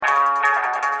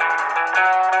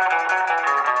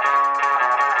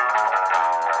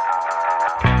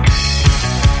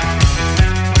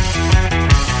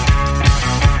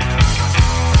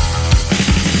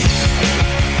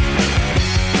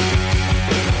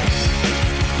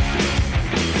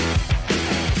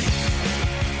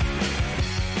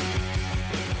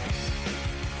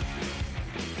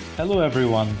Hello,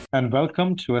 everyone, and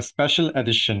welcome to a special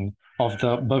edition of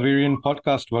the Bavarian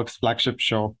Podcast Works flagship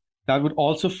show that would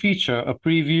also feature a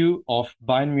preview of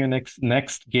Bayern Munich's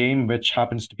next game, which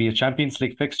happens to be a Champions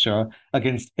League fixture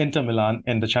against Inter Milan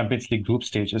in the Champions League group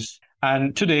stages.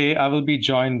 And today I will be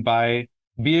joined by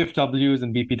BFWs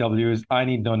and BPWs. I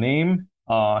need no name.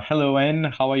 Hello, N.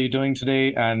 How are you doing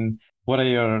today? And what are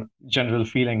your general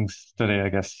feelings today, I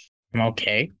guess? I'm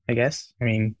okay, I guess.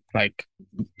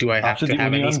 Do I have After to the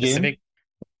have any Union game? specific?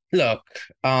 Look,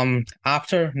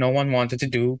 after no one wanted to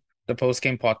do the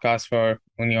post-game podcast for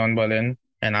Union Berlin,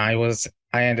 and I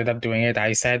ended up doing it.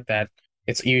 I said that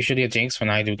it's usually a jinx when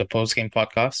I do the post-game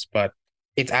podcast, but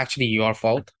it's actually your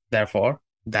fault, therefore,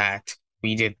 that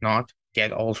we did not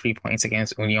get all 3 points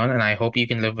against Union, and I hope you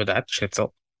can live with that,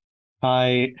 Schnitzel.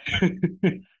 I,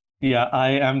 yeah, I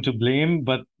am to blame,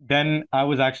 but then I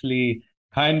was actually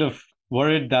kind of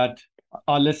worried that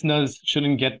our listeners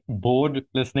shouldn't get bored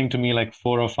listening to me like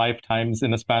 4 or 5 times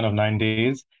in a span of 9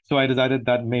 days. So I decided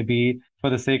that maybe for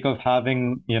the sake of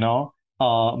having,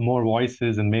 more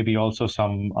voices and maybe also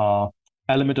some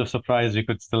element of surprise, we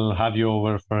could still have you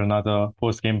over for another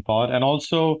post-game pod. And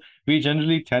also, we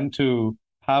generally tend to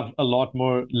have a lot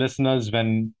more listeners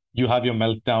when you have your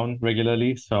meltdown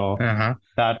regularly. So Uh-huh.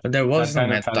 that But there that was no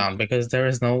kind of helps. meltdown because there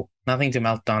is nothing to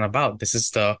melt down about. This is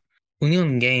the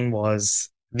Union game was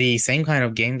the same kind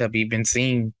of game that we've been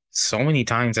seeing so many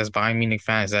times as Bayern Munich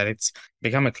fans that it's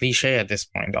become a cliche at this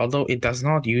point. Although it does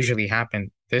not usually happen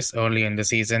this early in the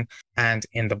season and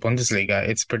in the Bundesliga,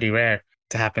 it's pretty rare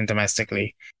to happen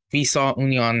domestically. We saw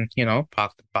Union,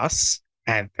 park the bus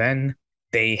and then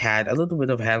they had a little bit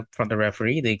of help from the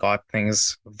referee. They got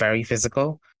things very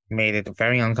physical, made it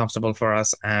very uncomfortable for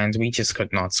us, and we just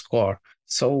could not score.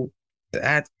 So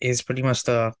that is pretty much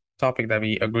the topic that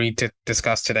we agreed to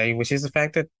discuss today, which is the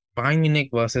fact that Bayern Munich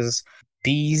versus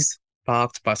these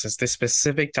parked buses, this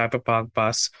specific type of parked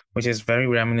bus, which is very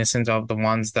reminiscent of the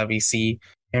ones that we see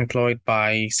employed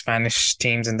by Spanish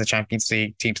teams in the Champions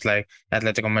League, teams like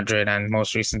Atletico Madrid and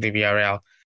most recently Villarreal.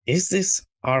 Is this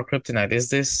our kryptonite? Is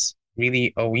this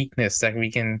really a weakness that we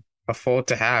can afford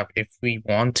to have if we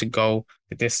want to go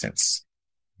the distance?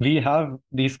 We have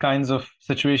these kinds of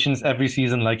situations every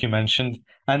season, like you mentioned,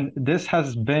 and this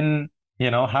has been,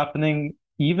 happening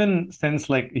even since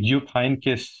like Jupp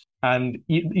Heynckes and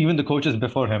even the coaches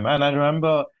before him. And I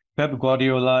remember Pep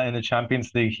Guardiola in the Champions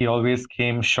League, he always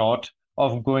came short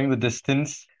of going the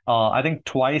distance. I think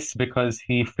twice because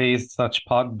he faced such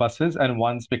parked buses, and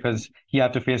once because he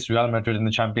had to face Real Madrid in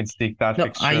the Champions League. That No, I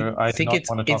fixture I do think not it's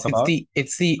want to talk it's it's about. the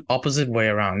it's the opposite way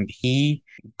around. He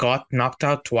got knocked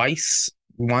out twice,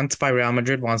 once by Real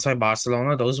Madrid, once by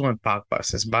Barcelona. Those weren't park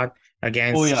buses, but Oh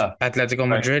against yeah, Atletico right.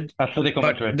 Madrid. Atletico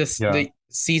But Madrid. this Yeah. the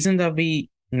season that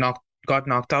we got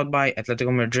knocked out by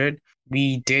Atletico Madrid,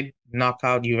 we did knock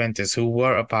out Juventus, who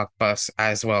were a park bus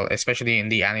as well, especially in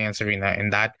the Allianz Arena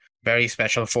in that very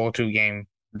special 4-2 game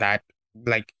that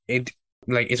like it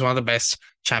is one of the best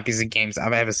Champions League games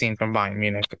I've ever seen from Bayern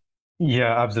Munich.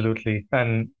 Yeah, absolutely.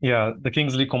 And yeah, the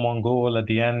Kingsley Coman goal at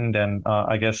the end, and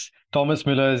I guess Thomas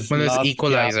Muller's Well, there's last gap.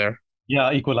 equalizer.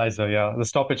 Yeah, equalizer. Yeah, the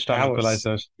stoppage time That was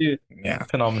equalizer. Yeah, yeah.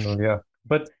 phenomenal. Yeah.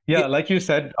 But yeah, It, like you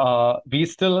said, we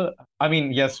still, I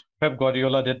mean, yes, Pep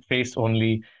Guardiola did face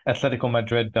only Atletico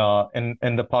Madrid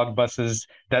in the park buses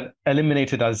that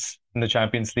eliminated us in the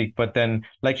Champions League. But then,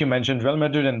 like you mentioned, Real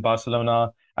Madrid and Barcelona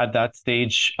at that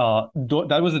stage,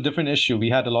 that was a different issue. We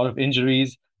had a lot of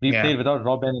injuries. We yeah. played without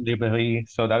Robin and Ribéry,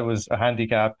 so that was a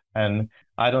handicap. And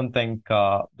I don't think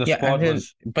the Yeah, and squad then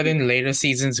was but in later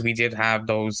seasons we did have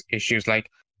those issues. Like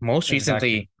most exactly.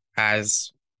 recently,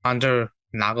 as under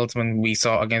Nagelsmann, we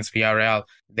saw against Villarreal,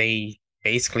 they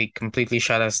basically completely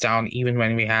shut us down even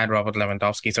when we had Robert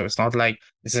Lewandowski. So it's not like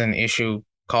this is an issue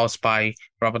caused by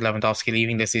Robert Lewandowski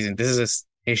leaving the season. This is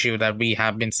an issue that we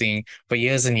have been seeing for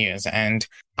years and years. And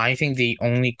I think the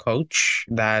only coach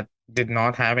that did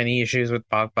not have any issues with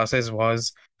park buses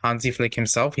was Hansi Flick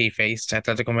himself. He faced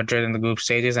Atletico Madrid in the group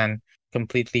stages and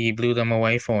completely blew them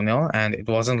away 4-0. And it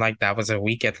wasn't like that was a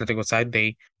weak Atletico side.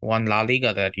 They won La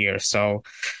Liga that year. So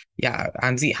yeah,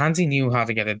 Hansi knew how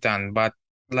to get it done. But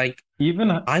like I Even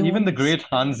the was great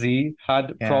Hansi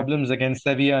had yeah, problems against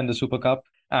Sevilla in the Super Cup,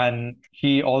 and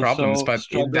he problems, also but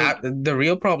struggled. the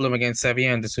real problem against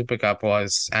Sevilla in the Super Cup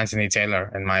was Anthony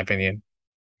Taylor, in my opinion.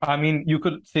 I mean, you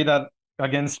could say that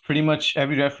against pretty much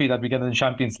every referee that we get in the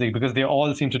Champions League because they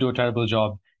all seem to do a terrible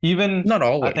job. Even Not I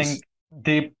always.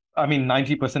 think I mean,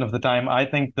 90% of the time,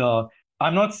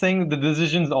 I'm not saying the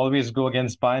decisions always go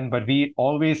against Bayern, but we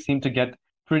always seem to get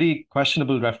pretty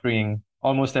questionable refereeing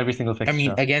almost every single I mean,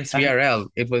 fixture. against And VRL,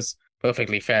 it was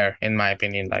perfectly fair in my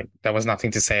opinion. Like there was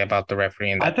nothing to say about the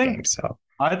referee in I that game. think So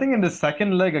I think in the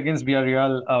second leg against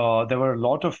Villarreal, there were a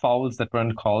lot of fouls that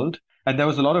weren't called, and there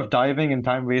was a lot of diving and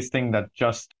time wasting that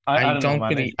just I don't know,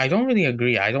 man. I don't really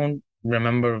agree. I don't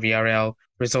remember VRL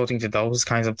resorting to those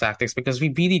kinds of tactics because They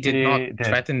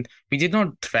did. we did not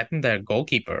threaten their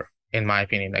goalkeeper, in my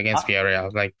opinion, against I,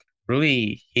 VRL. Like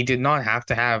really, he did not have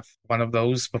to have one of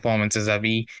those performances that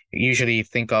we usually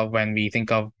think of when we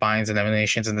think of Bayern's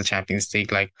eliminations in the Champions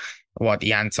League, like what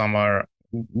Jan Sommer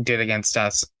did against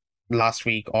us last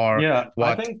week, or yeah, I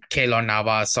what think Keylor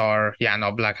Navas or Jan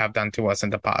Oblak have done to us in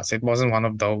the past. It wasn't one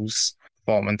of those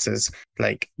performances.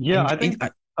 Like Yeah, I think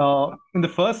in the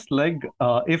first leg,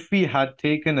 if we had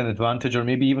taken an advantage or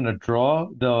maybe even a draw,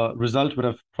 the result would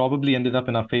have probably ended up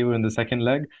in our favor in the second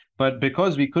leg. But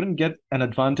because we couldn't get an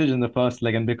advantage in the first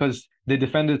leg and because they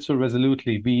defended so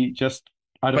resolutely, we just,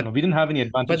 I don't but know, we didn't have any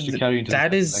but advantage to carry into the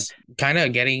that second leg. is kind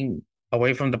of getting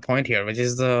away from the point here, which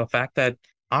is the fact that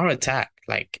our attack,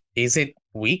 like, is it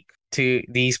weak to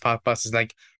these park passes?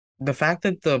 Like the fact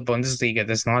that the Bundesliga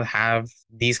does not have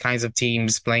these kinds of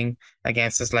teams playing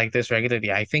against us like this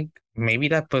regularly, I think maybe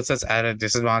that puts us at a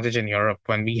disadvantage in Europe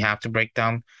when we have to break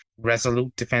down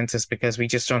resolute defenses because we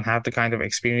just don't have the kind of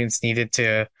experience needed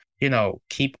to,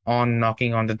 keep on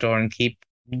knocking on the door and keep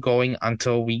going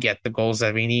until we get the goals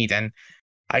that we need. And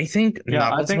I think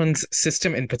Yeah, I think Nagelsmann's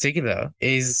system in particular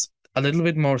is a little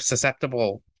bit more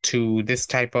susceptible to this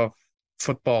type of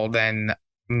football than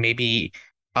maybe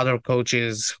other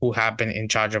coaches who have been in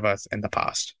charge of us in the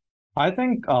past.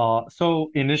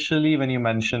 so initially when you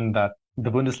mentioned that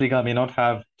the Bundesliga may not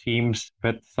have teams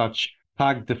with such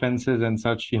packed defenses and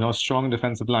such, strong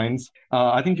defensive lines,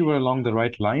 I think you were along the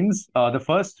right lines. The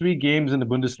first three games in the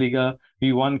Bundesliga,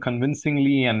 we won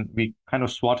convincingly and we kind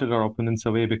of swatted our opponents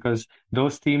away because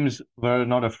those teams were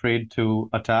not afraid to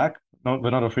attack. No,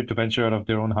 were not afraid to venture out of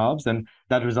their own halves, and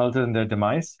that resulted in their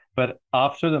demise. But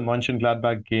after the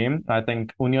Mönchengladbach game, I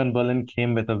think Union Berlin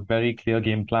came with a very clear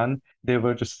game plan. They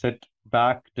were to sit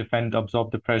back, defend,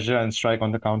 absorb the pressure, and strike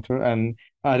on the counter. And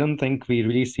I don't think we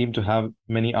really seem to have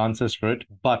many answers for it.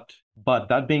 But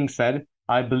that being said,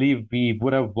 I believe we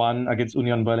would have won against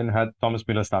Union Berlin had Thomas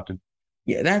Müller started.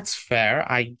 Yeah, that's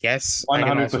fair. I guess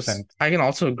 100%. I can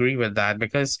also agree with that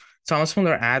because Thomas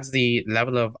Muller adds the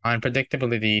level of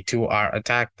unpredictability to our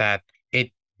attack that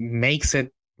it makes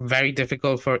it very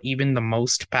difficult for even the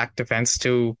most packed defense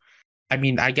to. I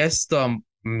mean, I guess the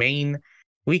main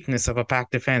weakness of a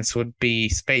packed defense would be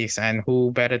space, and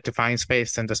who better to find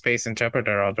space than the space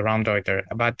interpreter or the Raumdeuter?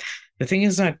 But the thing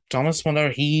is that Thomas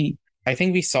Muller, I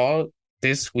think we saw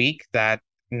this week that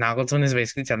Nagelsmann is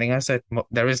basically telling us that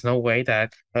there is no way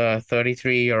that a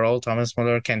 33-year-old Thomas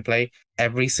Muller can play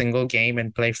every single game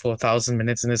and play 4,000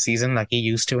 minutes in a season like he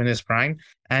used to in his prime.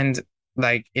 And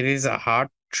like it is a hard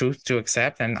truth to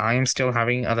accept, and I am still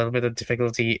having a little bit of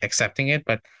difficulty accepting it.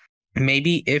 But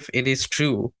maybe if it is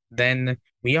true, then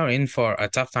we are in for a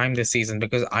tough time this season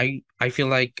because I feel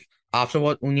like after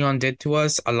what Union did to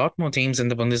us, a lot more teams in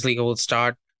the Bundesliga will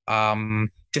start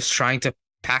just trying to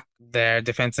pack their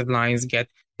defensive lines, get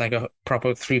like a proper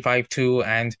 3-5-2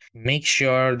 and make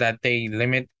sure that they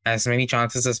limit as many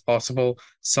chances as possible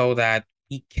so that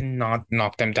we cannot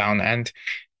knock them down. And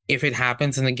if it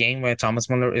happens in a game where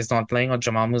Thomas Muller is not playing or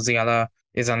Jamal Musiala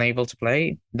is unable to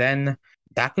play, then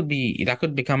that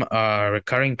could become a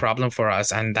recurring problem for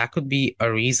us, and that could be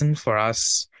a reason for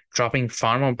us dropping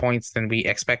far more points than we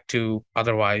expect to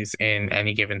otherwise in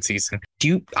any given season.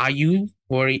 Are you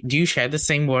worried? Do you share the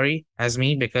same worry as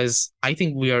me? Because I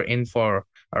think we are in for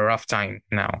a rough time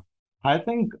now. I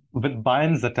think with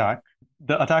Bayern's attack,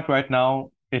 the attack right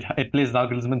now, it plays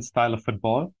Nagelsmann's style of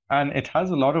football, and it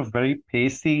has a lot of very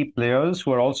pacey players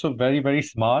who are also very, very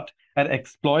smart at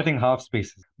exploiting half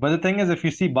spaces. But the thing is, if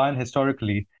you see Bayern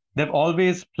historically, they've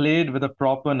always played with a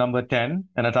proper number 10,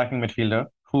 an attacking midfielder,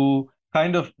 who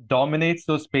kind of dominates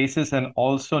those spaces and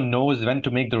also knows when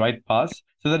to make the right pass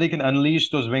so that he can unleash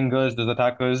those wingers, those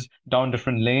attackers down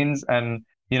different lanes and,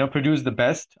 produce the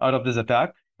best out of this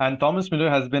attack. And Thomas Müller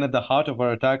has been at the heart of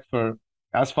our attack for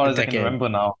as far A as I can decade. remember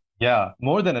now. Yeah,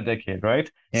 more than a decade, right?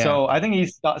 Yeah. So I think he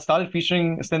started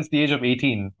featuring since the age of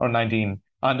 18 or 19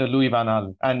 under Louis Van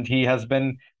Gaal, and he has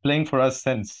been playing for us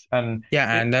since. And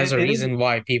Yeah, it, and there's it, a it is reason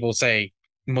why people say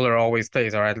Muller always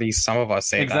plays, or at least some of us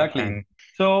say that. exactly. And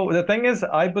So the thing is,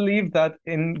 I believe that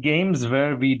in games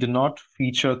where we do not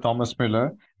feature Thomas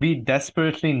Müller, we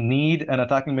desperately need an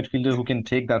attacking midfielder who can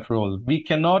take that role. We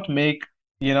cannot make,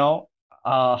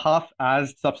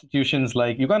 half-assed substitutions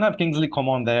like you can't have Kingsley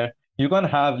Coman there, you can't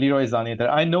have Leroy Sané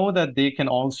there. I know that they can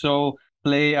also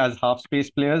play as half-space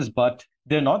players, but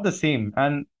they're not the same.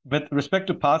 And with respect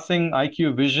to passing,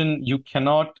 IQ, vision, you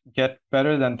cannot get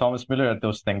better than Thomas Miller at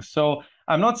those things. So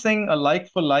I'm not saying a like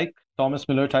for like Thomas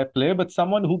Miller type player, but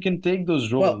someone who can take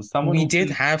those Well, roles, someone we who did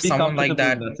can have be someone like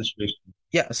comfortable in that. that situation.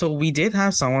 Yeah, so we did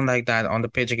have someone like that on the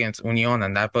pitch against Union,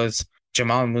 and that was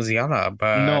Jamal Musiala,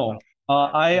 but No,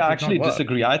 I it did not actually work.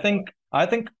 disagree. I think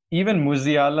even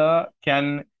Musiala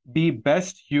can be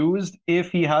best used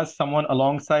if he has someone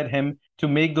alongside him to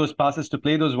make those passes, to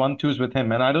play those 1-2s with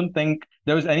him. And I don't think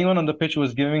there was anyone on the pitch who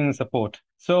was giving him support.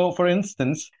 So, for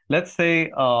instance, let's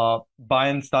say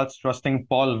Bayern starts trusting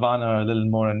Paul Warner a little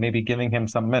more and maybe giving him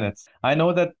some minutes. I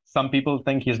know that some people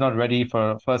think he's not ready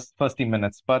for first team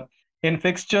minutes, but in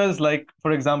fixtures like,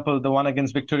 for example, the one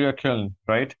against Victoria Köln,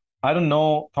 right? I don't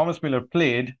know. Thomas Müller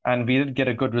played and we did get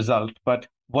a good result, but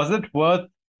was it worth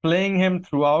playing him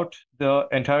throughout the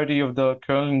entirety of the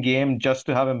Köln game just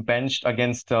to have him benched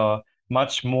against a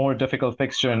much more difficult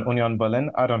fixture in Union Berlin?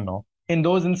 I don't know. In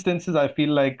those instances, I feel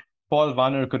like Paul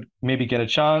Warner could maybe get a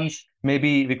chance.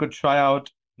 Maybe we could try out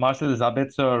Marcel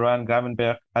Sabitzer or Ryan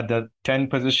Gravenberch at the 10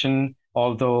 position,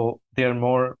 although they're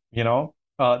more,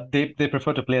 they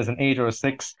prefer to play as an 8 or a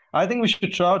 6. I think we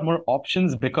should try out more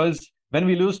options because when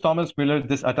we lose Thomas Müller,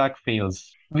 this attack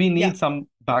fails. We Yeah, need some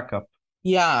backup.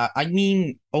 yeah, I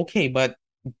mean, okay, but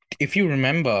if you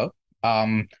remember,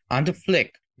 under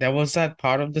Flick, there was that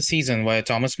part of the season where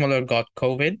Thomas Muller got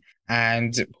COVID,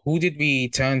 and who did we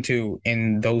turn to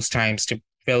in those times to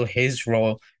fill his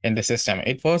role in the system?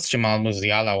 It was Jamal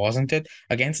Musiala, wasn't it?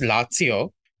 Against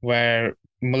Lazio, where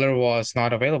Muller was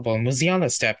not available,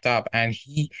 Musiala stepped up and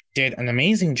he did an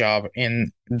amazing job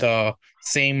in the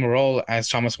same role as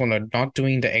Thomas Muller, not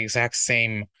doing the exact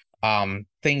same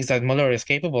things that Muller is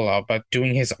capable of, but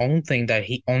doing his own thing that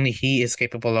he is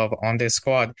capable of on this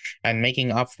squad and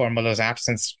making up for Muller's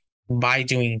absence by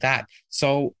doing that.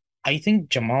 So I think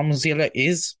Jamal Musiala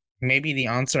is maybe the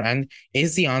answer and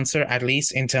is the answer at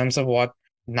least in terms of what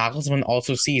Nagelsmann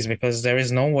also sees, because there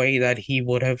is no way that he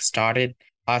would have started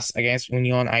us against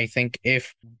Union. I think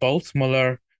if both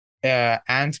Muller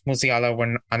and Musiala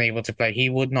were unable to play,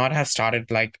 he would not have started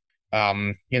like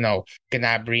Gnabry,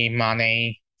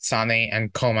 Mane, Sane,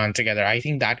 and Coman together. I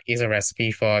think that is a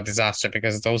recipe for disaster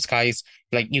because those guys,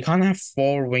 like, you can't have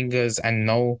four wingers and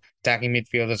no attacking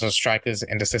midfielders or strikers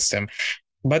in the system.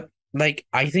 But like,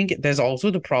 I think there's also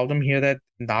the problem here that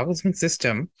Nagelsmann's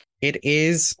system, it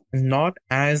is not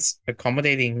as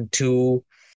accommodating to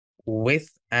width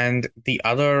and the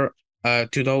other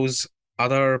to those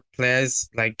other players.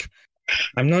 Like,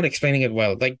 I'm not explaining it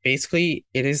well. Like, basically,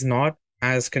 it is not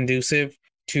as conducive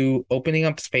to opening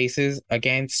up spaces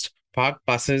against parked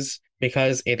buses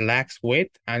because it lacks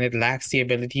width and it lacks the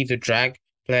ability to drag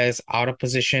players out of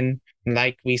position,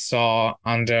 like we saw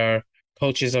under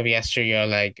coaches of yesteryear,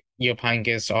 like Jupp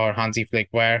Heynckes or Hansi Flick,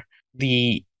 where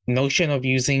the notion of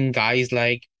using guys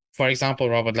like, for example,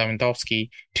 Robert Lewandowski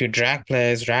to drag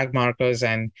players, drag markers,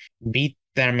 and beat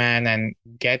their man and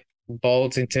get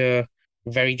balls into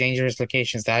very dangerous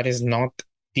locations. That is not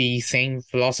the same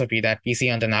philosophy that we see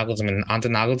under Nagelsmann. Under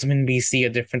Nagelsmann, we see a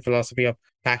different philosophy of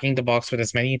packing the box with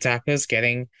as many attackers,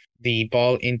 getting the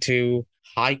ball into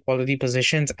high quality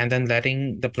positions, and then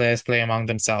letting the players play among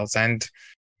themselves. And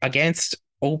against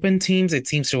open teams, it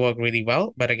seems to work really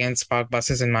well, but against park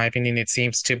buses, in my opinion, it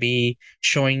seems to be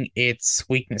showing its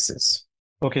weaknesses.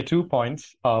 Okay, 2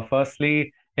 points.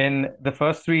 Firstly, in the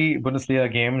first three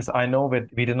Bundesliga games, I know that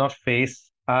we did not face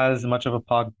as much of a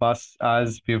park bus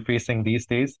as we're facing these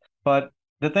days. But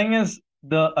the thing is,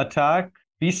 the attack,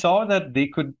 we saw that they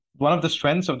could. One of the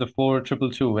strengths of the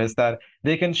 4-2-2 is that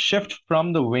they can shift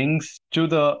from the wings to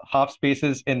the half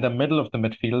spaces in the middle of the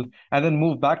midfield and then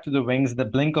move back to the wings in the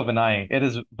blink of an eye. It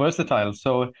is versatile.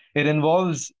 So it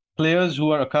involves players who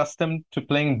are accustomed to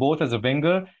playing both as a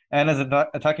winger and as an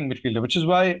attacking midfielder, which is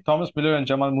why Thomas Müller and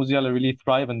Jamal Musiala really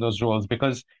thrive in those roles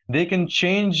because they can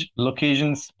change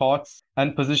locations, spots,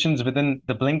 and positions within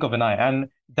the blink of an eye. And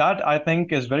that, I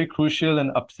think, is very crucial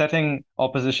in upsetting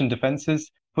opposition defenses,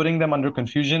 putting them under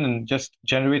confusion, and just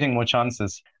generating more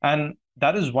chances. And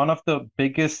that is one of the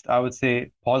biggest, I would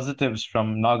say, positives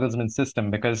from Nagelsmann's system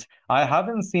because I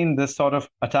haven't seen this sort of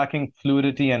attacking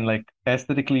fluidity and like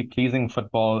aesthetically pleasing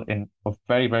football in a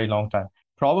very, very long time.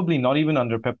 Probably not even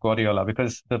under Pep Guardiola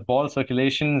because the ball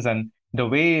circulations and the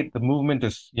way the movement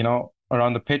is,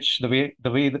 around the pitch, the way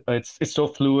it's so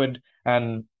fluid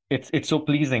and it's so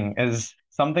pleasing is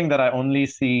something that I only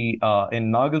see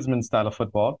in Nagelsmann's style of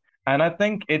football. And I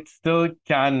think it still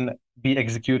can be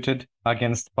executed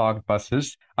against parked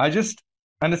buses.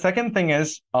 And the second thing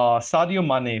is Sadio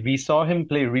Mane. We saw him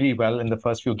play really well in the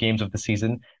first few games of the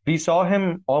season. We saw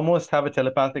him almost have a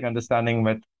telepathic understanding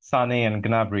with Sane and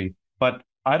Gnabry. But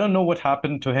I don't know what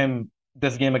happened to him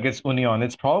this game against Union.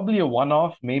 It's probably a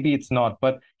one-off, maybe it's not,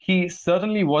 but he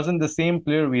certainly wasn't the same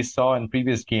player we saw in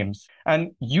previous games.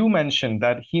 And you mentioned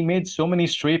that he made so many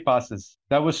stray passes.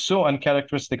 That was so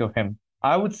uncharacteristic of him.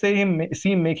 I would say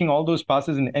see him making all those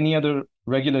passes in any other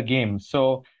regular game.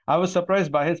 So I was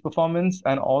surprised by his performance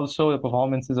and also the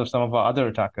performances of some of our other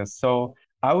attackers. So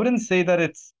I wouldn't say that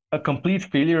it's a complete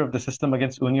failure of the system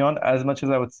against Union as much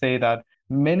as I would say that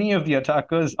many of the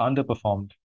attackers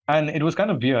underperformed. And it was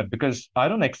kind of weird because I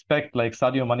don't expect like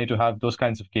Sadio Mane to have those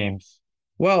kinds of games.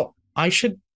 Well,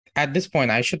 at this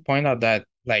point, I should point out that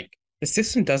like the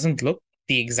system doesn't look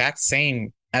the exact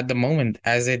same at the moment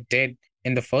as it did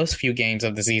in the first few games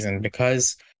of the season,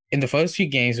 because in the first few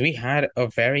games we had a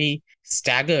very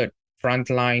staggered front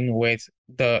line with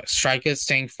the strikers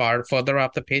staying further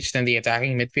up the pitch than the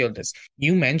attacking midfielders.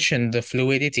 You mentioned the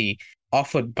fluidity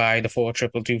offered by the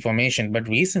 4-2-2 formation, but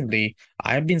recently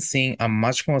I've been seeing a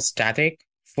much more static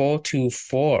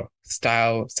 4-2-4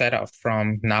 style setup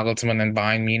from Nagelsmann and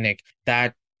Bayern Munich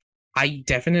that I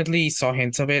definitely saw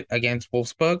hints of it against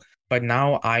Wolfsburg, but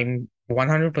now I'm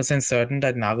 100% certain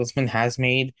that Nagelsmann has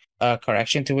made a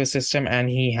correction to his system and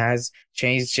he has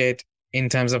changed it in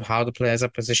terms of how the players are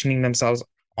positioning themselves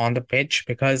on the pitch.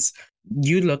 Because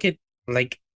you look at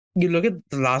like you look at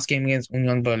the last game against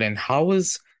Union Berlin, how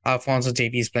was Alphonso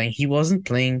Davies playing? He wasn't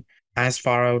playing as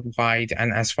far out wide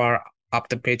and as far up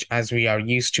the pitch as we are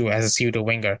used to as a pseudo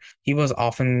winger. He was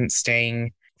often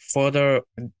staying further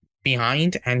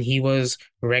behind, and he was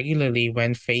regularly,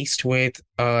 when faced with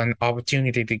an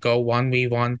opportunity to go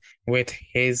 1v1 with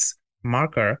his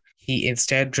marker, he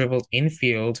instead dribbled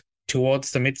infield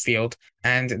towards the midfield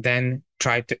and then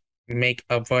tried to make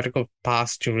a vertical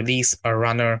pass to release a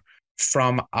runner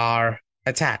from our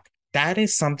attack. That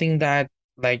is something that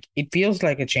like it feels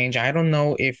like a change. I don't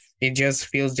know if it just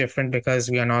feels different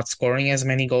because we are not scoring as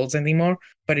many goals anymore,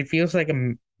 but it feels like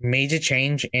a major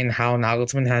change in how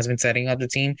Nagelsmann has been setting up the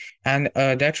team, and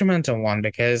a detrimental one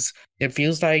because it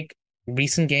feels like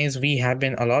recent games we have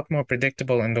been a lot more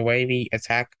predictable in the way we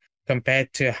attack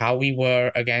compared to how we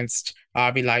were against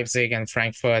RB Leipzig and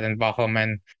Frankfurt and Bochum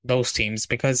and those teams.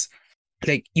 Because,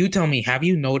 like, you tell me, have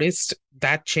you noticed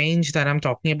that change that I'm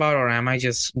talking about, or am I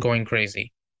just going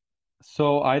crazy?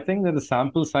 So I think that the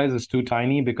sample size is too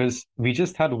tiny because we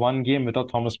just had one game without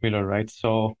Thomas Müller, right?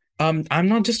 So I'm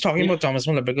not just talking about if Thomas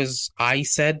Muller because I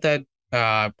said that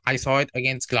I saw it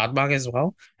against Gladbach as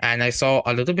well, and I saw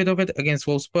a little bit of it against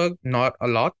Wolfsburg, not a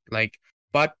lot, like,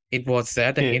 but it was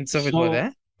there. The Okay, hints of it were so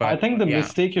there, I but think the yeah.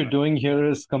 mistake you're doing here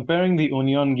is comparing the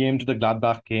Union game to the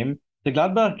Gladbach game. The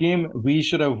Gladbach game, we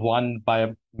should have won by a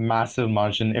massive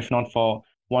margin, if not for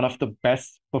one of the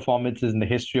best performances in the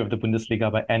history of the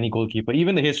Bundesliga by any goalkeeper,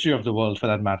 even the history of the world for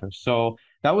that matter. So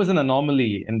that was an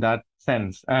anomaly in that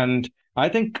sense. And I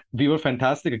think we were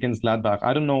fantastic against Gladbach.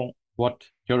 I don't know what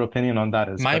your opinion on that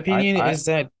is, My but opinion is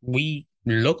that we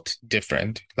looked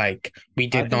different. Like we I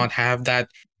did not think have that.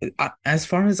 As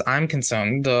far as I'm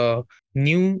concerned, the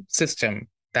new system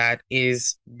that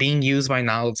is being used by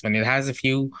Nagelsmann, it has a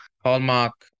few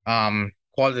hallmark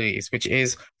qualities, which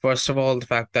is first of all the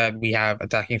fact that we have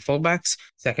attacking fullbacks.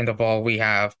 Second of all, we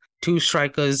have two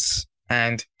strikers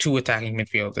and two attacking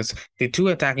midfielders. The two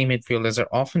attacking midfielders are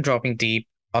often dropping deep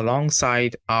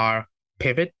alongside our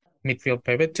pivot midfield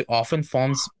pivot to often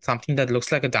forms something that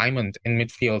looks like a diamond in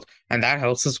midfield, and that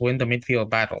helps us win the midfield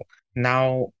battle.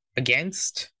 Now,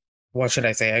 against what should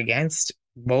I say, against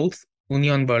both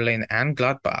Union Berlin and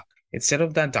Gladbach, instead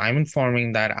of that diamond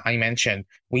forming that I mentioned,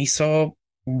 we saw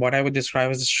what I would describe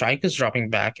as the strikers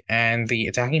dropping back and the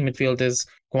attacking midfielders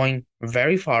going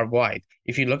very far wide.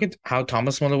 If you look at how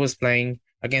Thomas Muller was playing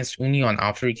against Union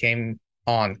after he came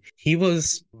on. He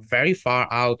was very far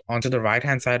out onto the right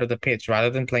hand side of the pitch rather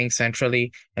than playing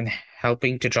centrally and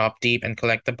helping to drop deep and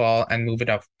collect the ball and move it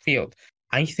upfield.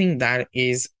 I think that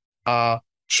is a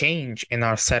change in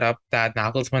our setup that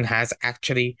Nagelsmann has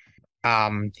actually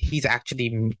he's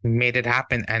actually made it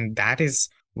happen, and that is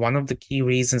one of the key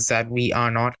reasons that we are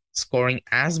not scoring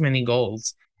as many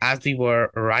goals as we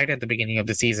were right at the beginning of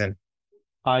the season.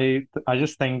 I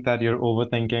just think that you're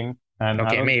overthinking, and I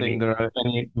Okay, don't think maybe. there are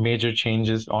any major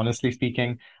changes, honestly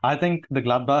speaking. I think the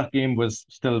Gladbach game was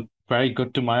still very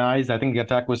good to my eyes. I think the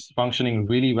attack was functioning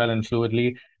really well and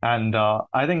fluidly, and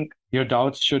I think your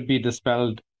doubts should be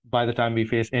dispelled by the time we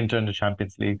face Inter in the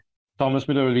Champions League. Thomas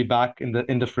Müller will be back in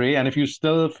the fray, and if you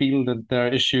still feel that there are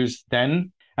issues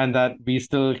then, and that we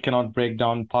still cannot break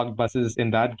down parked buses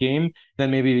in that game, then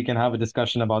maybe we can have a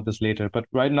discussion about this later. But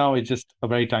right now, it's just a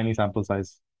very tiny sample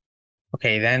size.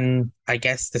 Okay, then I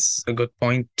guess this is a good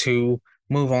point to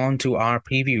move on to our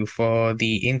preview for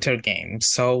the Inter game.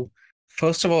 So,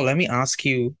 first of all, let me ask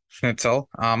you, Schnitzel,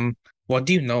 what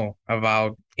do you know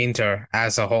about Inter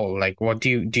as a whole? Like, what do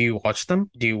you watch them?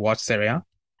 Do you watch Serie A?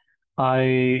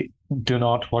 I do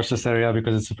not watch this area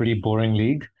because it's a pretty boring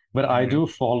league, but I Hmm. do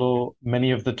follow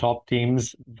many of the top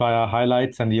teams via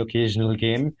highlights and the occasional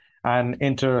game. And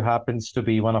Inter happens to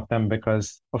be one of them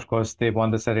because, of course, they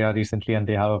won the Serie A recently and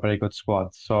they have a very good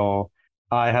squad. So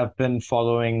I have been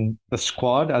following the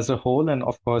squad as a whole and,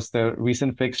 of course, their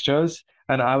recent fixtures.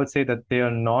 And I would say that they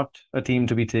are not a team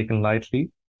to be taken lightly,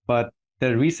 but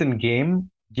their recent game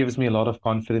gives me a lot of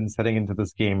confidence heading into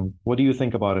this game. What do you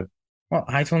think about it? Well,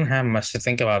 I don't have much to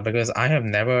think about because I have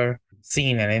never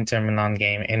seen an Inter Milan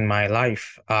game in my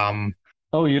life.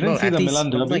 Oh, you didn't Well, see at the least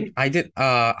Milan like derby? I did.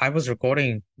 I was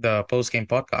recording the post game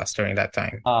podcast during that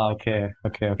time. Ah, okay,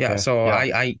 okay, Yeah, okay. so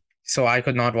Yeah. I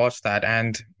could not watch that.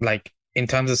 And like in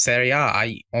terms of Serie A,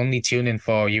 I only tune in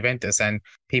for Juventus. And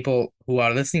people who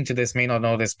are listening to this may not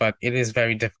know this, but it is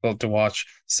very difficult to watch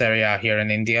Serie A here in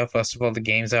India. First of all, the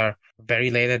games are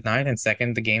very late at night, and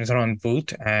second, the games are on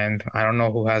Voot, and I don't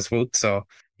know who has Voot. So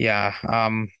yeah,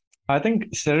 I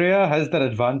think Syria has that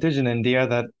advantage in India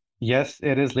that yes,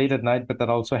 it is late at night, but that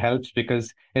also helps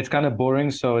because it's kind of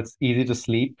boring, so it's easy to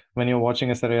sleep when you're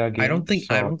watching a Syria game. I So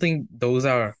don't think those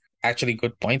are actually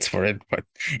good points for it. But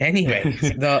anyway,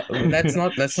 the let's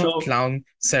not so clown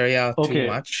Serie A too okay.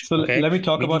 much. So Okay, let me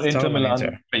talk we need about to talk Inter about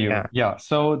Inter. Milan for you. Yeah. Yeah.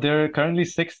 So they're currently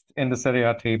sixth in the Serie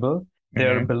A table.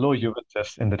 They're Hmm. below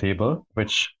Juventus in the table,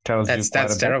 which tells you quite a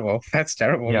That's bit. terrible. That's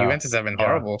terrible. Yeah. Juventus have been Yeah.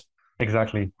 horrible.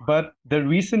 Exactly. But the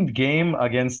recent game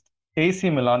against AC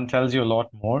Milan tells you a lot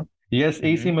more. Yes,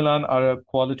 AC Hmm. Milan are a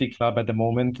quality club at the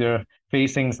moment. They're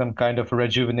facing some kind of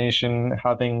rejuvenation,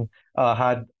 having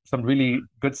had some really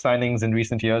good signings in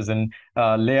recent years. And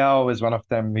Leao is one of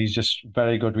them. He's just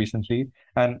very good recently.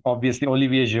 And obviously,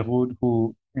 Olivier Giroud,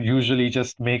 who usually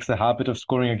just makes a habit of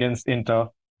scoring against Inter,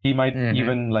 he might Hmm.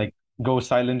 even like go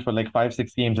silent for like 5,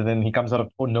 6 games, and then he comes out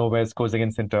of nowhere, scores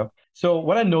against Inter. So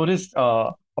what I noticed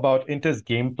about Inter's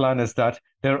game plan is that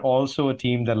they're also a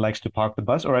team that likes to park the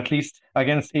bus, or at least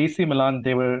against AC Milan,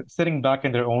 they were sitting back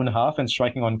in their own half and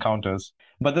striking on counters.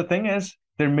 But the thing is,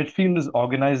 their midfield is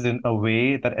organized in a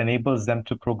way that enables them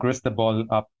to progress the ball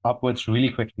upwards really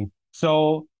quickly.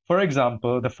 So, for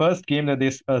example, the first game that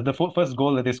first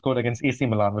goal that they scored against AC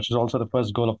Milan, which is also the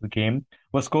first goal of the game,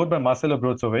 was scored by Marcelo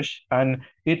Brozovic, and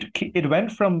it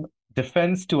went from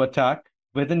defense to attack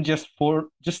within just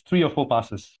 3 or 4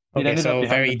 passes. It Okay, ended up so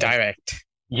behind the very net. direct.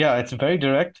 Yeah, it's very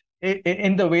direct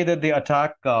in the way that they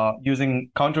attack using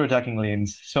counter-attacking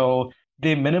lanes. So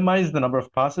they minimize the number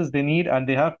of passes they need, and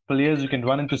they have players who can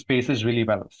run into spaces really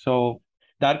well. So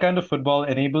that kind of football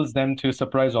enables them to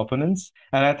surprise opponents.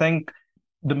 And I think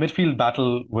the midfield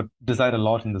battle would decide a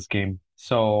lot in this game.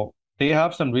 So they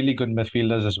have some really good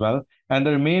midfielders as well. And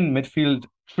their main midfield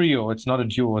trio, it's not a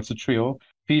duo, it's a trio,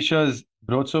 features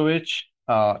Brozovic,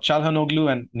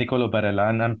 Çalhanoğlu, and Nicolo Barella.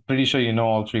 And I'm pretty sure you know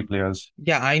all three players.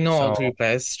 Yeah, I know all three So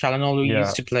players. Çalhanoğlu yeah,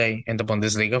 used to play in the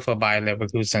Bundesliga for Bayer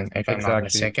Leverkusen, if I'm not exactly.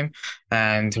 mistaken.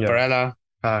 And Yeah. Barella,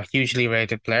 a hugely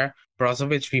rated player.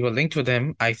 Brozovic, we were linked with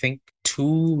him, I think,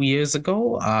 2 years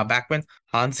ago, back when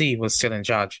Hansi was still in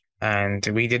charge. And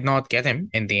we did not get him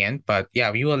in the end, but yeah,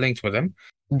 we were linked with him.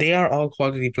 They are all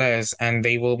quality players and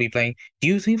they will be playing. Do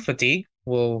you think fatigue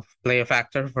will play a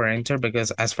factor for Inter?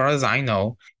 Because as far as I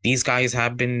know, these guys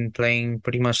have been playing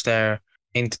pretty much their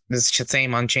in this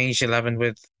same unchanged 11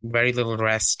 with very little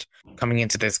rest coming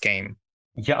into this game.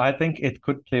 Yeah, I think it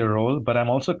could play a role, but I'm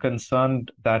also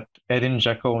concerned that Edin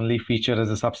Dzeko only featured as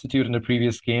a substitute in the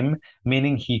previous game,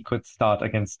 meaning he could start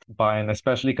against Bayern,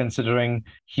 especially considering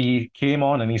he came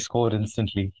on and he scored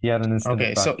instantly. He had an instant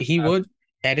Okay, so impact. he would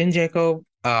Edin Dzeko,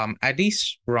 at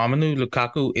least Romelu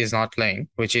Lukaku is not playing,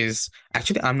 which is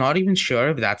actually I'm not even sure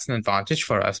if that's an advantage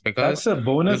for us That's because a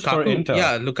bonus for Inter.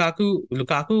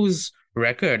 Lukaku's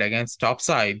record against top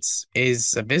sides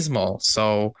is abysmal.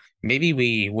 So maybe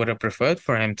we would have preferred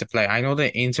for him to play. I know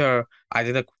that Inter, I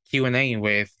did a Q&A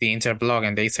with the Inter blog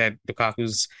and they said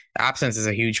Lukaku's absence is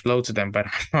a huge blow to them, but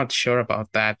I'm not sure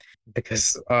about that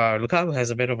because Lukaku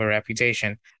has a bit of a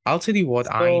reputation. I'll tell you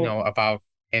what I So, know about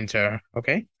Inter,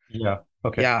 okay? yeah,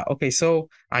 okay. Yeah, okay. So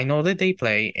I know that they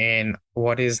play in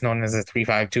what is known as a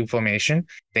 3-5-2 formation.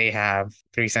 They have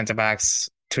three center backs,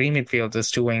 three midfielders,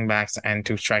 two wing backs, and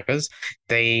two strikers.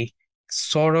 They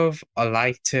sort of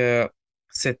like to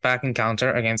sit back and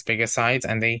counter against bigger sides,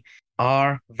 and they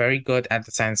are very good at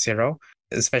the San Siro.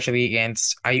 especially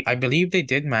against I believe they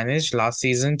did manage last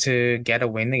season to get a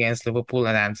win against Liverpool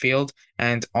at Anfield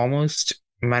and almost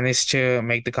managed to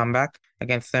make the comeback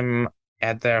against them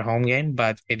at their home game,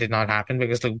 but it did not happen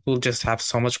because Liverpool just have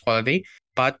so much quality.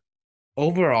 But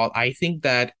overall, I think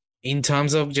that in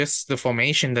terms of just the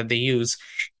formation that they use,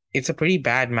 it's a pretty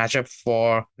bad matchup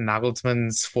for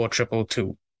Nagelsmann's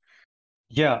 4-2-2.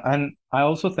 Yeah, and I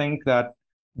also think that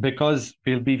because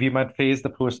we might face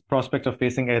the prospect of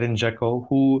facing Edin Dzeko,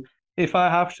 who, if I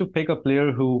have to pick a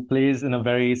player who plays in a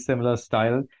very similar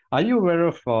style, are you aware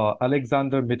of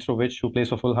Alexander Mitrovic, who plays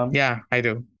for Fulham? Yeah, I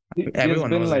do. He has Everyone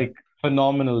been knows him. like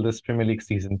phenomenal this Premier League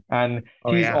season. And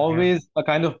Oh he's yeah, yeah. always a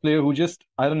kind of player who just,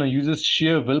 I don't know, uses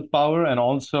sheer willpower and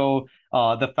also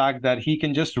the fact that he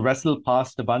can just wrestle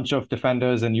past a bunch of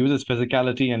defenders and uses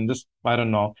physicality and just, I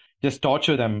don't know, just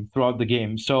torture them throughout the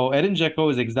game. So Edin Dzeko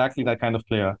is exactly that kind of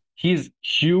player. He's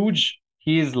huge,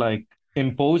 he's like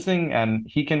imposing, and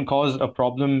he can cause a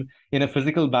problem in a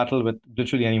physical battle with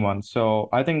literally anyone. So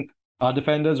I think our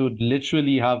defenders would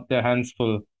literally have their hands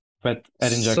full with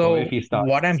Edin Dzeko if So he starts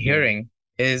what I'm this game. hearing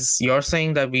is you're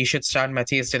saying that we should start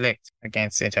Matthias de Ligt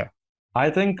against Inter. I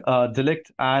think De Ligt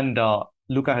and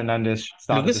Luca Hernandez should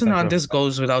start at the Lucas center of Hernandez defense.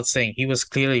 goes without saying.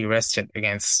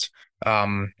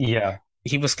 Um Yeah,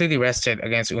 he was clearly rested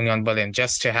against Union Berlin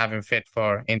just to have him fit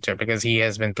for Inter because he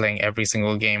has been playing every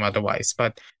single game otherwise.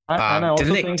 But and I De also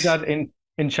think Ligt, that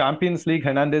in Champions League,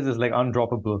 Hernandez is like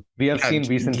undroppable. We have yeah, seen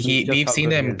recently just we've how seen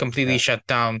good he him is. completely Yeah, shut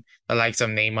down the likes of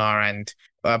Neymar and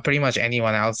pretty much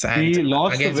anyone else. And we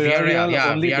lost to against Villarreal, Villarreal yeah,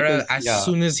 only Villarreal, because as yeah,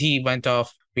 soon as he went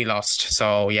off, we lost.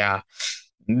 So yeah,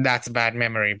 that's a bad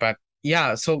memory. But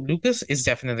yeah, so Lucas is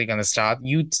definitely going to start.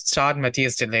 You start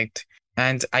Matthias de Ligt,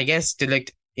 and I guess de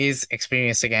Ligt is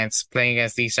experienced against playing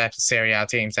against these types of Serie A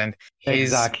teams, and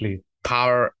his exactly.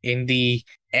 power in the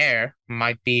air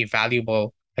might be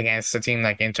valuable against a team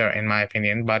like Inter, in my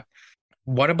opinion. But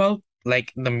what about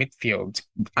like the midfield?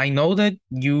 I know that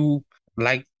you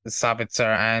like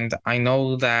Sabitzer, and I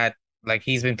know that like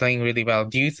he's been playing really well.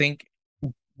 Do you think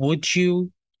would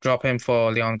you drop him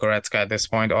for Leon Goretzka at this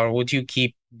point, or would you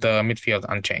keep the midfield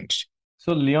unchanged?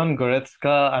 So Leon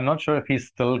Goretzka, I'm not sure if he's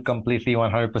still completely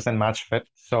 100% match fit.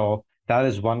 So that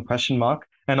is one question mark.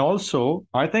 And also,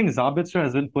 I think Zabitzer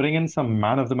has been putting in some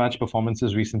man of the match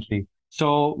performances recently.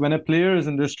 So when a player is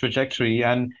in this trajectory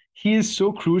and he is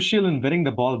so crucial in winning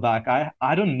the ball back,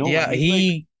 I don't know, Yeah, man. He's like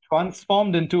he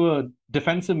transformed into a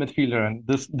defensive midfielder, and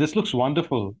this looks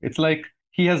wonderful. It's like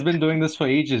he has been doing this for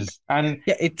ages, and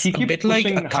yeah, it's he a keeps bit like a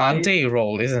pushing high. Kante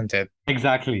role, isn't it?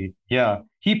 Exactly. Yeah.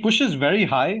 He pushes very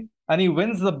high and he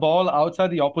wins the ball outside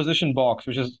the opposition box,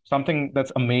 which is something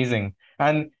that's amazing.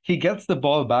 And he gets the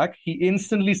ball back. He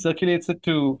instantly circulates it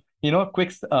to,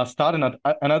 quick start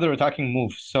another attacking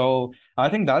move. So I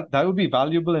think that would be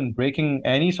valuable in breaking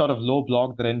any sort of low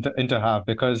block that Inter have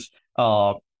because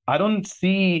I don't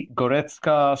see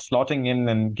Goretzka slotting in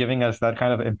and giving us that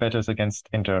kind of impetus against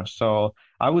Inter. So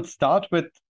I would start with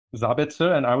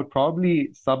Sabitzer, and I would probably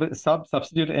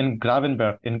substitute in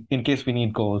Gravenberg in case we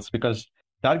need goals because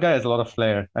that guy has a lot of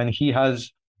flair and he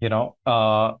has,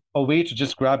 a way to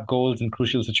just grab goals in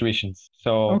crucial situations.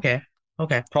 So Okay,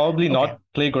 okay, probably okay. not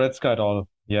play Goretzka at all.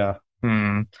 Yeah.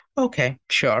 Hmm. Okay,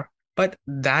 sure. But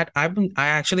that I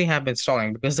actually have been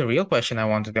stalling because the real question I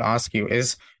wanted to ask you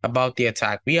is about the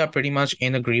attack. We are pretty much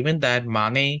in agreement that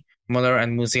Mane, Muller,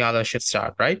 and Musiala should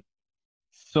start, right?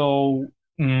 So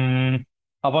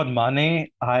about Mane,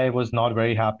 I was not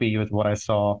very happy with what I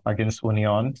saw against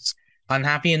Union.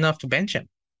 Unhappy enough to bench him.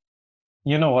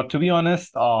 You know what? To be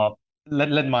honest,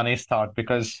 let Mane start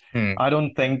because Hmm. I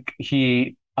don't think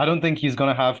he's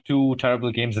gonna have two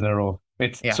terrible games in a row.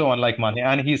 It's Yeah, so unlike Mane,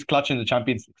 and he's clutch in the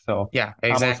Champions League. So yeah,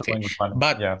 I'm also exactly. going with Mane.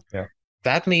 But Yeah, yeah.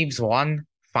 that leaves one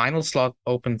final slot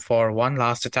open for one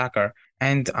last attacker.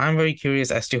 And I'm very curious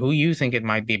as to who you think it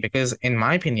might be, because in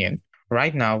my opinion,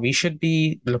 right now we should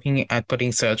be looking at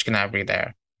putting Serge Gnabry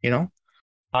there, you know?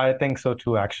 I think so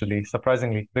too, actually,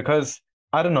 surprisingly, because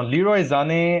I don't know, Leroy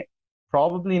Sané,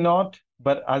 probably not,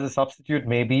 but as a substitute,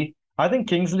 maybe. I think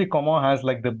Kingsley Coman has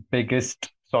like the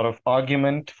biggest sort of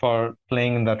argument for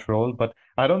playing in that role, but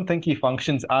I don't think he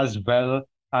functions as well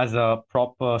as a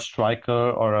proper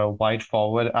striker or a wide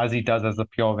forward as he does as a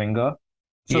pure winger.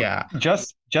 So Yeah.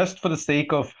 just for the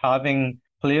sake of having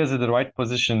players in the right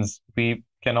positions, we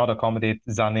cannot accommodate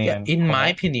Sané Yeah, and in my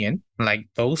Coman. opinion, like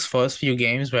those first few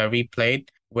games where we played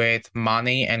with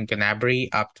Mane and Gnabry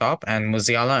up top and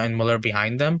Musiala and Muller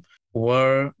behind them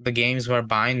were the games where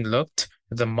Bayern looked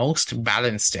the most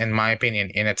balanced, in my opinion,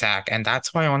 in attack. And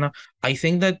that's why I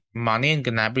think that Mane and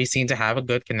Gnabry seem to have a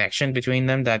good connection between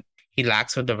them that he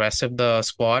lacks with the rest of the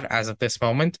squad as of this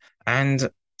moment. And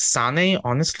Sane,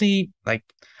 honestly, like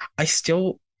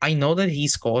I know that he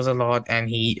scores a lot and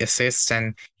he assists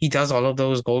and he does all of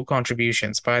those goal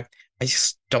contributions, but I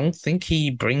just don't think he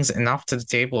brings enough to the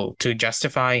table to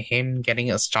justify him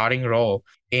getting a starting role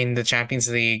in the Champions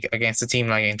League against a team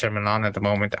like Inter Milan at the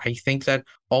moment. I think that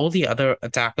all the other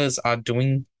attackers are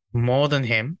doing more than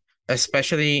him,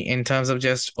 especially in terms of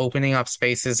just opening up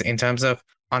spaces, in terms of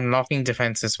unlocking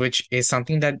defenses, which is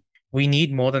something that we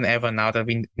need more than ever now that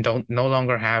we don't no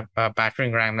longer have a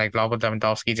battering ram like Robert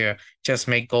Lewandowski to just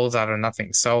make goals out of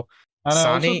nothing. So And I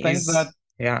also Sane think that is,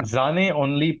 yeah. Zane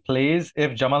only plays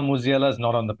if Jamal Musiala is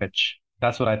not on the pitch.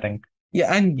 That's what I think.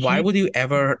 Yeah, and why He would you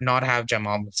ever not have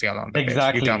Jamal Musiala on the pitch? You tell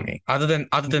exactly. me. Other than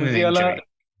an Musiala, injury.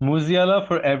 Musiala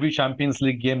for every Champions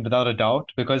League game without a doubt,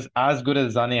 because as good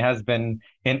as Zane has been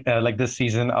in like this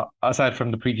season, aside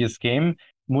from the previous game,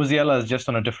 Musiala is just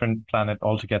on a different planet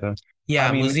altogether. I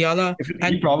Yeah, mean, Musiala. he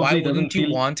And why probably doesn't wouldn't you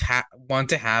feel. want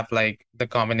to have like the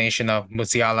combination of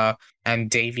Musiala and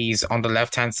Davies on the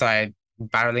left-hand side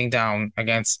barreling down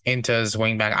against Inter's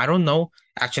wing back? I don't know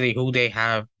actually who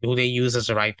they use as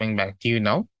a right wing back. Do you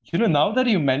know? Now that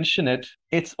you mention it,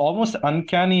 it's almost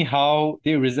uncanny how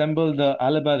they resemble the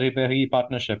Alaba Ribéry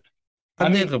partnership. A I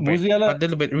mean, little bit. A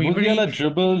little bit. Ribery, Musiala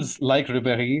dribbles like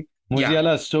Ribéry. yeah.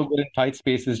 Musiala is so good in tight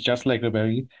spaces, just like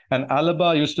Ribéry. And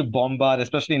Alaba used to bombard,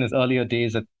 especially in his earlier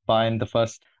days at Bayern. The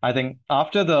first, I think,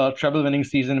 after the treble-winning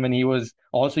season, when he was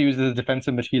also used as a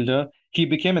defensive midfielder, he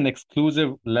became an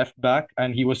exclusive left back,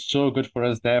 and he was so good for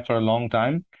us there for a long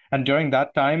time. And during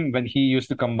that time, when he used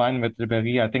to combine with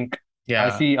Ribéry, I think I Yeah.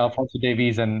 see Alphonso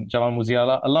Davies and Jamal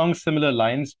Musiala along similar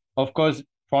lines. Of course,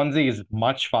 Fonzie is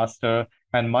much faster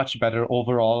and much better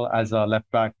overall as a left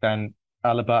back than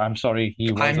Alaba. I'm sorry,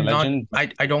 he was a I'm not legend, but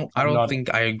I I'm don't not.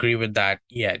 think I agree with that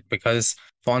yet because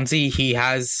Fonzie he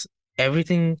has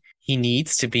everything he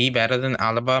needs to be better than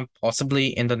Alaba possibly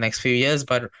in the next few years,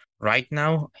 but right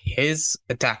now his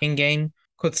attacking game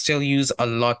could still use a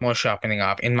lot more sharpening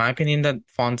up. In my opinion, that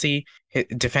Fonzie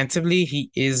defensively he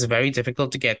is very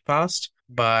difficult to get past,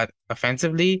 but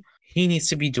offensively he needs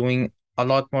to be doing a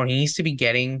lot more. He needs to be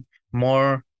getting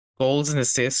more goals and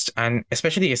assists and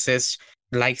especially assists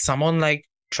like someone like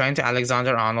Trent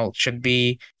Alexander-Arnold should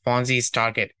be Fonzie's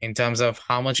target in terms of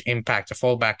how much impact a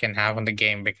fullback can have on the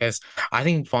game because I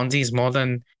think Fonzie is more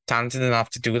than talented enough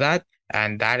to do that,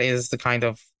 and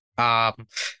um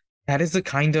that is the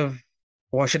kind of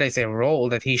what should I say role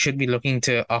that he should be looking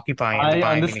to occupy in the I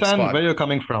Bayern Munich understand squad. where you're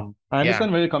coming from. I Yeah.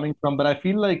 understand where you're coming from, but I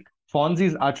feel like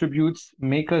Fonzie's attributes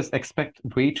make us expect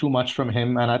way too much from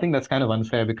him. And I think that's kind of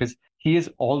unfair because he's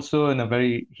still in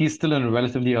a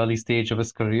relatively early stage of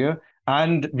his career.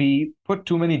 And we put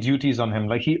too many duties on him.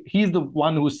 Like he's the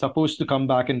one who's supposed to come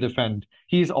back and defend.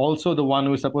 He's also the one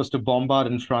who's supposed to bombard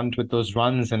in front with those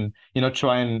runs and,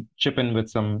 try and chip in with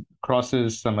some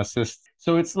crosses, some assists.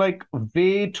 So it's like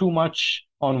way too much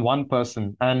on one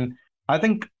person. And I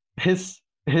think his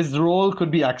role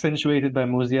could be accentuated by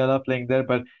Musiala playing there,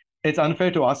 but it's unfair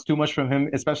to ask too much from him,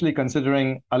 especially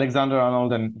considering Alexander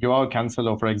Arnold and Joao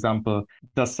Cancelo, for example,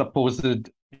 the supposed,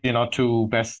 two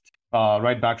best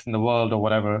right backs in the world or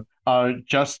whatever, are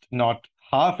just not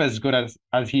half as good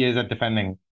as he is at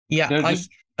defending. Yeah, They're I just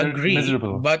they're agree,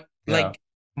 miserable. but Yeah. like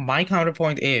my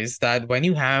counterpoint is that when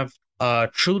you have a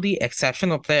truly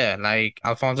exceptional player like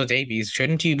Alphonso Davies,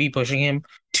 shouldn't you be pushing him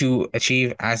to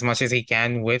achieve as much as he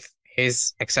can with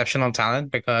his exceptional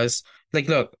talent? Because like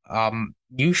look,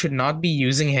 you should not be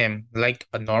using him like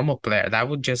a normal player. That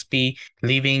would just be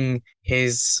leaving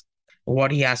his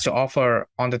what he has to offer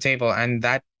on the table, and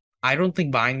that I don't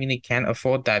think Bayern Munich can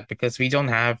afford that because we don't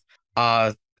have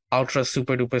a ultra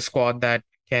super duper squad that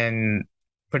can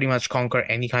pretty much conquer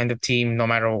any kind of team no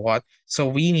matter what. So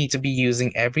we need to be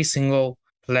using every single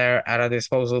player at our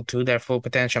disposal to their full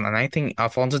potential. And I think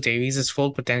Alphonso Davies'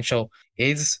 full potential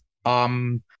is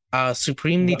a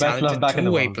supremely The best left talented back in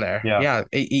the two-way world. player. Yeah. Yeah,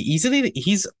 easily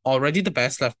he's already the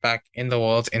best left back in the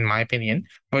world, in my opinion,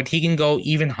 but he can go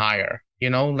even higher.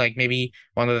 Like maybe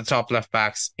one of the top left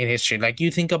backs in history. Like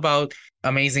you think about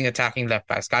amazing attacking left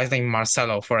backs, guys like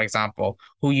Marcelo, for example,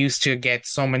 who used to get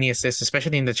so many assists,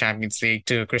 especially in the Champions League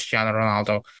to Cristiano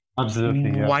Ronaldo.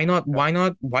 Absolutely. Yeah. Why not? Why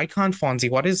not? Why can't Fonzie?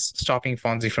 What is stopping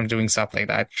Fonzie from doing stuff like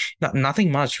that?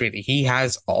 Nothing much, really. He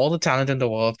has all the talent in the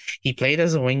world. He played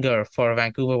as a winger for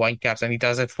Vancouver Whitecaps and he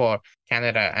does it for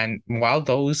Canada. And while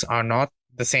those are not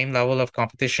the same level of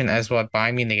competition as what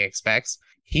Bayern Munich expects,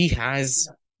 he has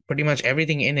pretty much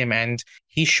everything in him and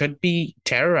he should be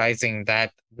terrorizing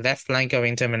that left flank of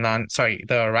Inter Milan, sorry,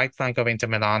 the right flank of Inter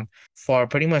Milan for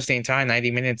pretty much the entire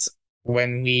 90 minutes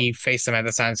when we face them at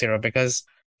the San Siro because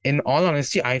in all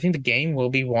honesty, I think the game will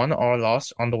be won or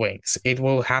lost on the wings. It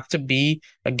will have to be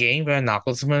a game where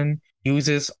Nagelsmann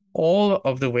uses all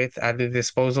of the width at his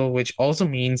disposal, which also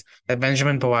means that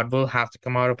Benjamin Pavard will have to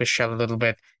come out of his shell a little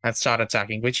bit and start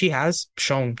attacking, which he has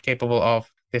shown capable of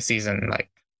this season. Like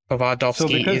So Pavardovsky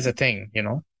is because a thing, you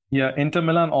know? yeah, Inter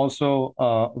Milan also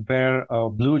wear a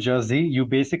blue jersey. You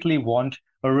basically want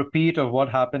a repeat of what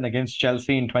happened against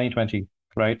Chelsea in 2020,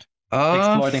 right?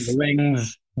 Exploiting the F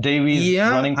wings, Davies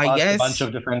yeah, running past a bunch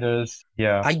of defenders.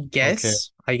 Yeah. Okay.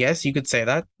 I guess you could say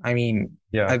that. I mean,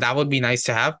 Yeah. that would be nice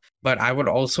to have, but I would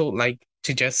also like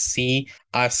to just see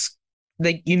us,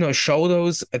 like, you know, show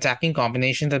those attacking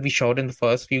combinations that we showed in the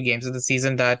first few games of the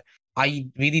season that I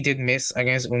really did miss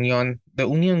against Union. The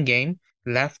Union game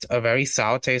left a very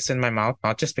sour taste in my mouth,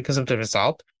 not just because of the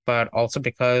result, but also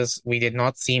because we did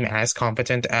not seem as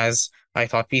competent as I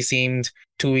thought we seemed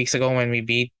 2 weeks ago when we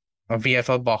beat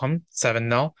VfL Bochum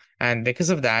 7-0. And because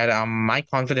of that, my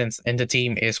confidence in the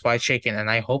team is quite shaken. And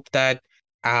I hope that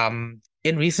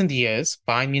in recent years,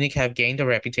 Bayern Munich have gained a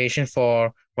reputation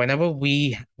for whenever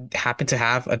we happen to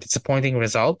have a disappointing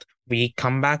result, we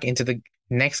come back into the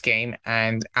next game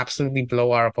and absolutely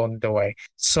blow our opponent away.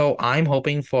 So I'm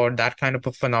hoping for that kind of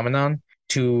a phenomenon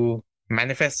to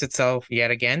manifest itself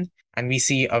yet again. And we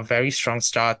see a very strong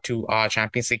start to our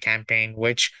Champions League campaign,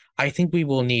 which I think we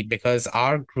will need because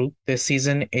our group this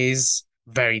season is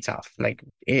very tough. Like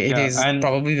it Yeah. is And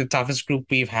probably the toughest group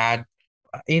we've had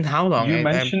in how long? you And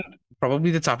mentioned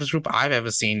probably the toughest group I've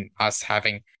ever seen us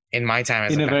having in my time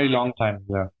as a in a fan. very long time.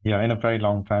 Yeah. Yeah. In a very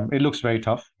long time. It looks very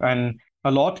tough. And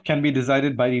a lot can be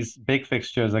decided by these big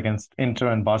fixtures against Inter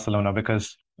and Barcelona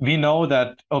because we know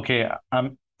that, okay,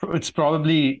 it's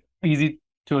probably easy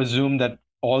to assume that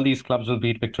all these clubs will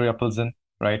beat Victoria Pilsen,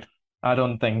 right? I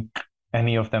don't think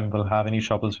any of them will have any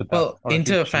troubles with that, Well, or at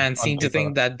Inter least fans on seem to paper.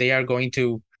 think that they are going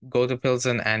to go to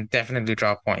Pilsen and definitely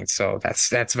drop points. So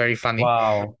that's very funny.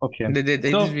 Wow. Okay. It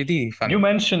is So really you funny.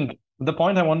 mentioned the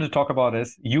point I wanted to talk about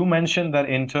is you mentioned that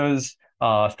Inter's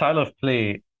style of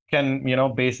play can,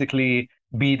 basically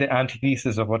be the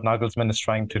antithesis of what Nagelsmann is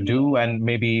trying to do, and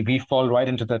maybe we fall right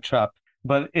into the trap.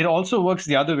 But it also works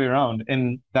the other way around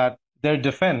in that their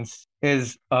defense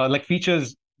is like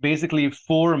features basically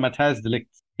four Matthias de Ligt,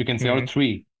 you can say, or Mm,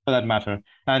 three for that matter.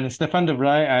 And Stefan de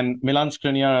Vrij and Milan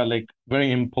Skriniar are like very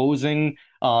imposing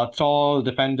tall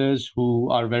defenders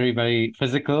who are very, very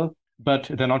physical, but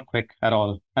they're not quick at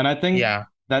all. And I think yeah.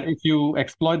 that if you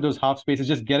exploit those half spaces,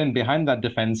 just get in behind that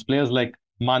defense, players like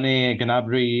Mane,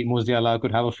 Gnabry, Musiala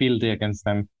could have a field day against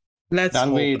them. Let's That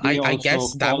hope. way, they I guess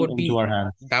also fall into our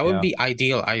hands. that would Yeah. be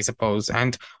ideal, I suppose.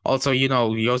 And also, you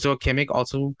know, Joshua Kimmich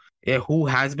also, who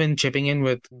has been chipping in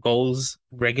with goals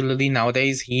regularly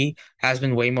nowadays. He has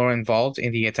been way more involved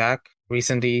in the attack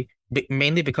recently,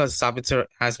 mainly because Sabitzer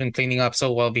has been cleaning up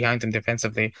so well behind him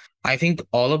defensively. I think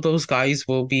all of those guys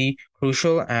will be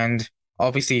crucial, and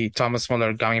obviously Thomas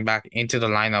Muller coming back into the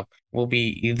lineup will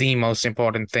be the most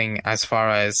important thing as far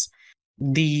as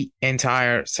the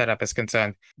entire setup is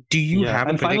concerned. Do you Yeah. have a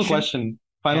And prediction?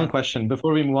 final Yeah, question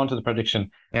before we move on to the prediction.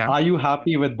 yeah, Are you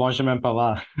happy with Benjamin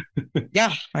Pavard?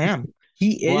 yeah. I am.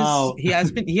 Wow. He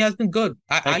has been good.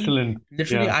 Excellent.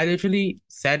 Yeah. I literally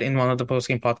said in one of the post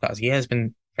game podcasts, he has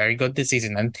been very good this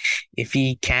season. And if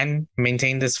he can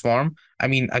maintain this form, I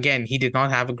mean, again, he did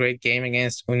not have a great game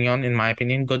against Union, in my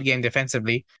opinion. Good game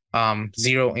defensively,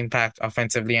 zero impact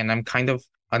offensively, and I'm kind of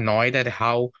annoyed at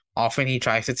how often he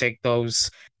tries to take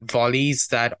those volleys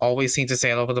that always seem to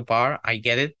sail over the bar. I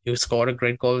get it. You scored a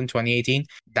great goal in 2018.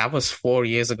 That was 4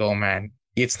 years ago, man.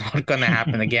 It's not gonna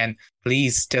happen again.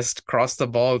 Please just cross the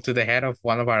ball to the head of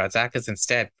one of our attackers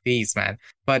instead, please, man.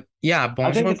 But yeah, I think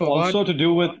Benjamin it's Pavard. also to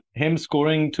do with him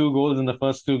scoring two goals in the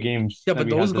first two games Yeah, that but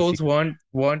we had those this goals season.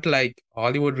 weren't like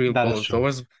Hollywood real That is goals. true.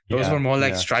 Those Yeah, were more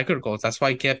like yeah, striker goals. That's why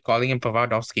I kept calling him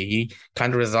Pavardovsky. He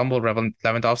kind of resembled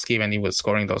Lewandowski when he was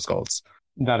scoring those goals.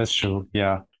 that is true.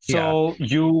 Yeah. Yeah. So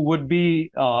you would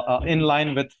be in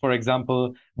line with, for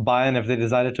example, Bayern if they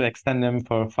decided to extend him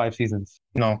for 5 seasons.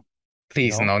 No,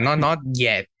 please, No? no, not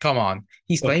yet. Come on.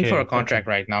 He's playing for a Okay, okay. contract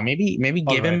right now. Maybe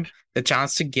All give right. him the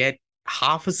chance to get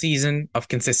half a season of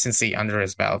consistency under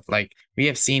his belt. Like we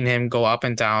have seen him go up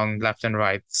and down, left and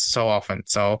right so often.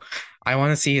 So I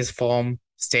want to see his form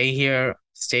stay here,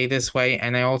 stay this way.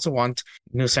 And I also want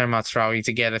Nusar Matraoui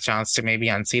to get a chance to maybe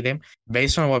unseat him.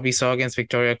 Based on what we saw against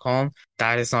Victoria Köln,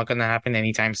 that is not going to happen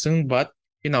anytime soon. But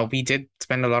you know, we did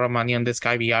spend a lot of money on this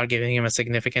guy. We are giving him a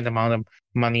significant amount of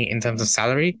money in terms of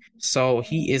salary. So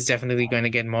he is definitely going to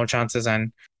get more chances.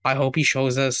 And I hope he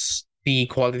shows us the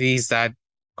qualities that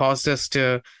caused us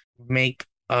to make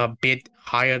a bit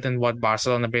higher than what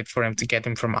Barcelona bid for him to get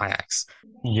him from Ajax.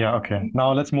 Yeah, okay.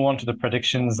 Now let's move on to the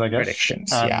predictions, I guess.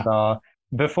 Predictions, And yeah.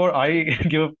 before I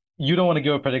you don't want to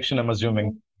give a prediction, I'm assuming,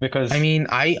 I because mean,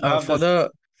 I you have for this.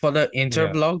 the Inter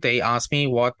Yeah. blog, they asked me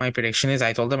what my prediction is.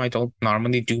 I told them I don't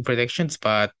normally do predictions,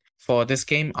 but for this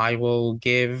game, I will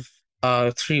give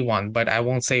 3-1, but I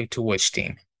won't say to which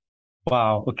team.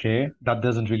 Wow, okay. That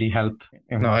doesn't really help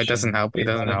in No, it much doesn't in help. It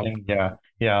favor doesn't help. anything. Yeah,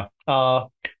 yeah.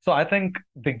 So I think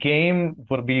the game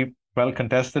will be well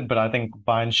contested, but I think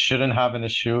Bayern shouldn't have an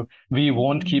issue. We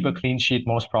won't keep a clean sheet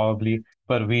most probably,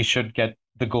 but we should get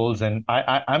the goals in.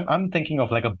 I'm thinking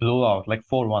of like a blowout, like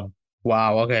 4-1.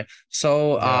 Wow, okay.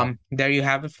 So Yeah. there you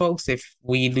have it, folks. If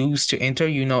we lose to Inter,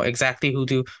 you know exactly who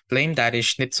to blame. That is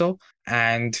Schnitzel.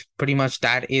 And pretty much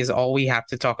that is all we have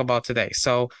to talk about today.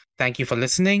 So thank you for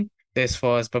listening. This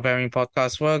was Bavarian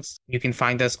Podcast Works. You can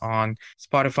find us on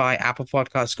Spotify, Apple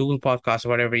Podcasts, Google Podcasts,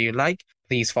 whatever you like.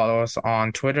 Please follow us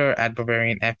on Twitter at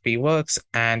Bavarian FB Works.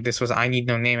 And this was I Need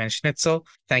No Name and Schnitzel.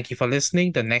 Thank you for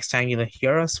listening. The next time you'll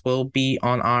hear us will be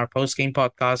on our post-game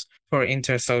podcast for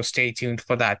Inter, so stay tuned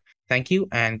for that. Thank you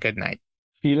and good night.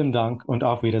 Vielen Dank und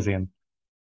auf Wiedersehen.